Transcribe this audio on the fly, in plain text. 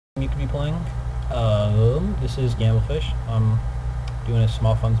You could be playing. This is Gamblefish. I'm doing a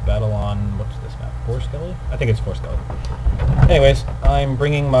small funds battle on, what's this map? 4 Skelly? I think it's 4 Skelly. Anyways, I'm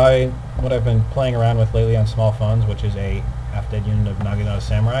bringing what I've been playing around with lately on small funds, which is a half-dead unit of Naginata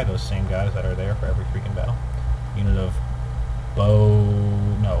Samurai, those same guys that are there for every freaking battle. Unit of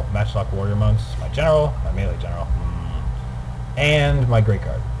Matchlock Warrior Monks, my general, my melee general, and my Great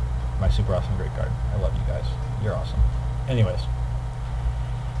Guard. My super awesome Great Guard. I love you guys. You're awesome. Anyways.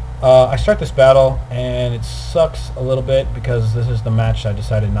 I start this battle, and it sucks a little bit because this is the match I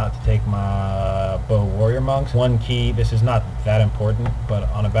decided not to take my bow warrior monks. One key, this is not that important, but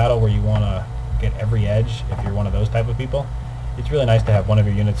on a battle where you want to get every edge, if you're one of those type of people, it's really nice to have one of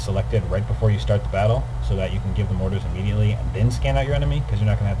your units selected right before you start the battle so that you can give them orders immediately and then scan out your enemy, because you're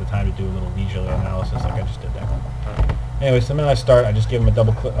not going to have the time to do a little leisurely analysis like I just did there. Anyways, the minute I start, I just give them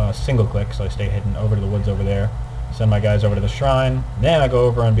a single click, so I stay hidden over to the woods over there. Send my guys over to the shrine. Then I go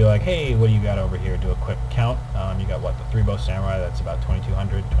over and be like, hey, what do you got over here? Do a quick count. You got what? The 3-bow samurai. That's about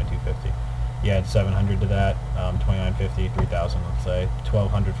 2,200, 2,250. You add 700 to that, 2,950, 3,000, let's say.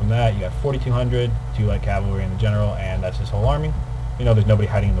 1,200 from that. You got 4,200, 2 light cavalry and the general, and that's his whole army. You know, there's nobody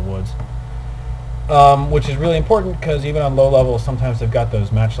hiding in the woods. Which is really important because even on low levels, sometimes they've got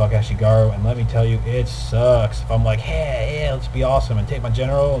those Matchlock Ashigaru, and let me tell you, it sucks. If I'm like, hey, yeah, let's be awesome, and take my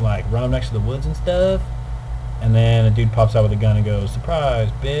general and like run him next to the woods and stuff, and then a dude pops out with a gun and goes,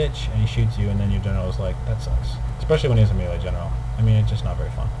 surprise, bitch, and he shoots you, and then your general is like, that sucks. Especially when he's a melee general. I mean, it's just not very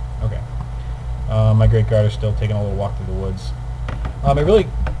fun. Okay. My Great Guard is still taking a little walk through the woods. It really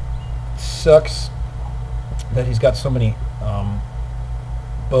sucks that he's got so many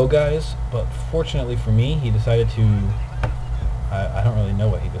bow guys, but fortunately for me, he decided to, I don't really know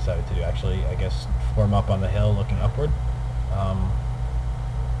what he decided to do, actually. I guess form up on the hill looking upward.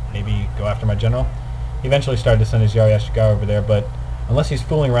 Maybe go after my general. He eventually started to send his Yari Ashigaru over there, but unless he's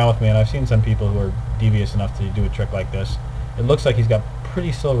fooling around with me, and I've seen some people who are devious enough to do a trick like this, it looks like he's got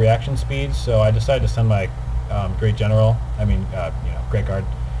pretty slow reaction speeds, so I decided to send my Great Guard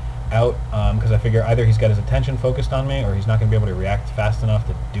out, because I figure either he's got his attention focused on me, or he's not going to be able to react fast enough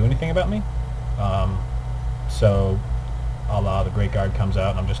to do anything about me. So, a la the Great Guard comes out,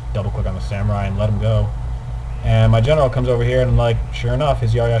 and I'm just double-click on the Samurai and let him go. And my general comes over here, and like, sure enough,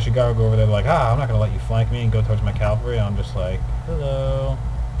 his Yari Ashigaru go over there, like, I'm not going to let you flank me and go towards my cavalry. I'm just like, hello,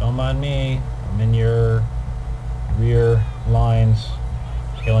 don't mind me. I'm in your rear lines,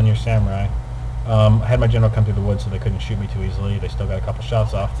 killing your samurai. I had my general come through the woods so they couldn't shoot me too easily. They still got a couple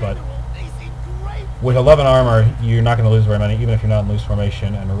shots off, but with 11 armor, you're not going to lose very many, even if you're not in loose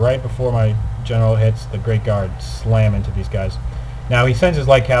formation. And right before my general hits, the Great Guard slam into these guys. Now, he sends his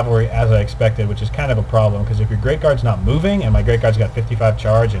light cavalry as I expected, which is kind of a problem, because if your Great Guard's not moving, and my Great Guard's got 55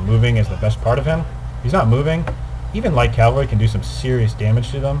 charge, and moving is the best part of him, he's not moving, even light cavalry can do some serious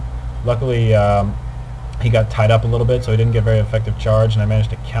damage to them. Luckily, he got tied up a little bit, so he didn't get very effective charge, and I managed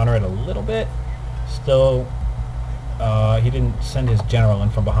to counter it a little bit. Still, he didn't send his general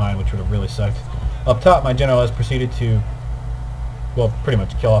in from behind, which would have really sucked. Up top, my general has proceeded to, well, pretty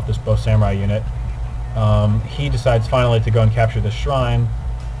much kill off this bow samurai unit. He decides finally to go and capture the shrine,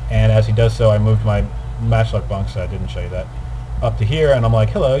 and as he does so, I moved my Matchlock monks, I didn't show you that, up to here, and I'm like,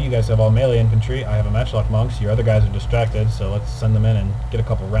 hello, you guys have all melee infantry, I have a Matchlock monks, your other guys are distracted, so let's send them in and get a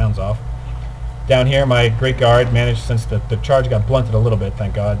couple rounds off. Down here, my Great Guard managed, since the charge got blunted a little bit,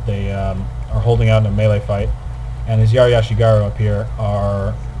 thank God, they are holding out in a melee fight, and his Yari Ashigaru up here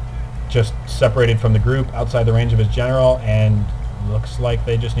are just separated from the group outside the range of his general, and looks like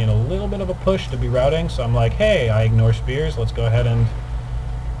they just need a little bit of a push to be routing, so I'm like, hey, I ignore spears, let's go ahead and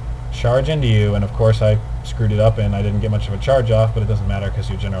charge into you, and of course I screwed it up and I didn't get much of a charge off, but it doesn't matter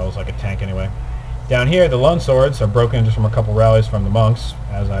because your general is like a tank anyway. Down here, the lone swords are broken just from a couple rallies from the monks,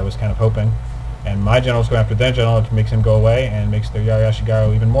 as I was kind of hoping, and my general's going after their general, which makes him go away and makes their Yari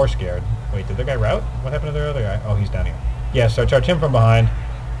Ashigaru even more scared. Wait, did their guy rout? What happened to their other guy? Oh, he's down here. Yeah, so I charge him from behind.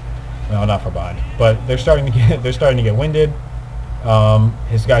 No, not from behind, but they're starting to get winded.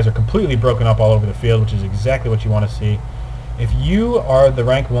 His guys are completely broken up all over the field, which is exactly what you want to see. If you are the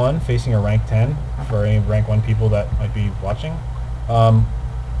rank 1 facing a rank 10, for any rank 1 people that might be watching,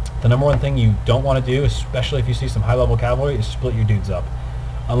 the number one thing you don't want to do, especially if you see some high-level cavalry, is split your dudes up.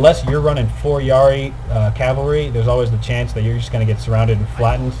 Unless you're running 4 Yari cavalry, there's always the chance that you're just going to get surrounded and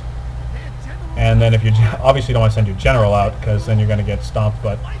flattened. And then if you obviously don't want to send your general out, because then you're going to get stomped,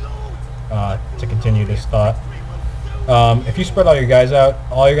 but to continue this thought, if you spread all your guys out,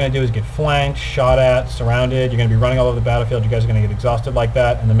 all you're going to do is get flanked, shot at, surrounded. You're going to be running all over the battlefield. You guys are going to get exhausted like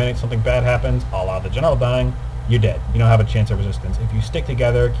that, and the minute something bad happens, a la the general dying, you're dead. You don't have a chance of resistance. If you stick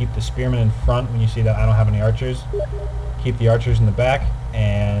together, keep the spearmen in front when you see that I don't have any archers, keep the archers in the back,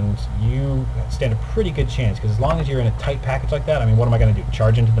 and and you stand a pretty good chance, because as long as you're in a tight package like that, I mean, what am I going to do?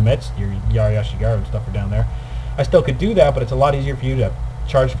 Charge into the midst? Your Yara Yashigaru and stuff are down there. I still could do that, but it's a lot easier for you to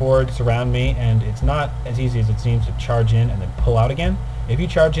charge forward, surround me, and it's not as easy as it seems to charge in and then pull out again. If you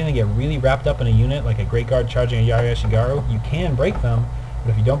charge in and get really wrapped up in a unit, like a Great Guard charging a Yara Yashigaru, you can break them,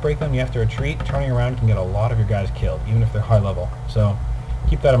 but if you don't break them, you have to retreat. Turning around can get a lot of your guys killed, even if they're high level. So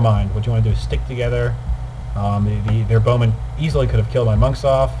keep that in mind. What you want to do is stick together. Their bowmen easily could have killed my monks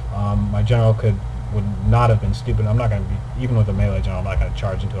off. My general would not have been stupid. I'm not going to be, even with a melee general, I'm not going to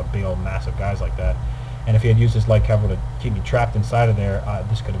charge into a big old massive guys like that. And if he had used his light cover to keep me trapped inside of there,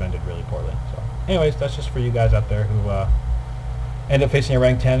 this could have ended really poorly. So, anyways, that's just for you guys out there who end up facing a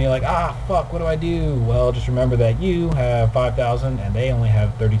rank 10 and you're like, ah, fuck, what do I do? Well, just remember that you have 5,000 and they only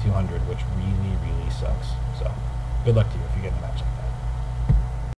have 3,200, which really, really sucks. So, good luck to you if you get in the matchup.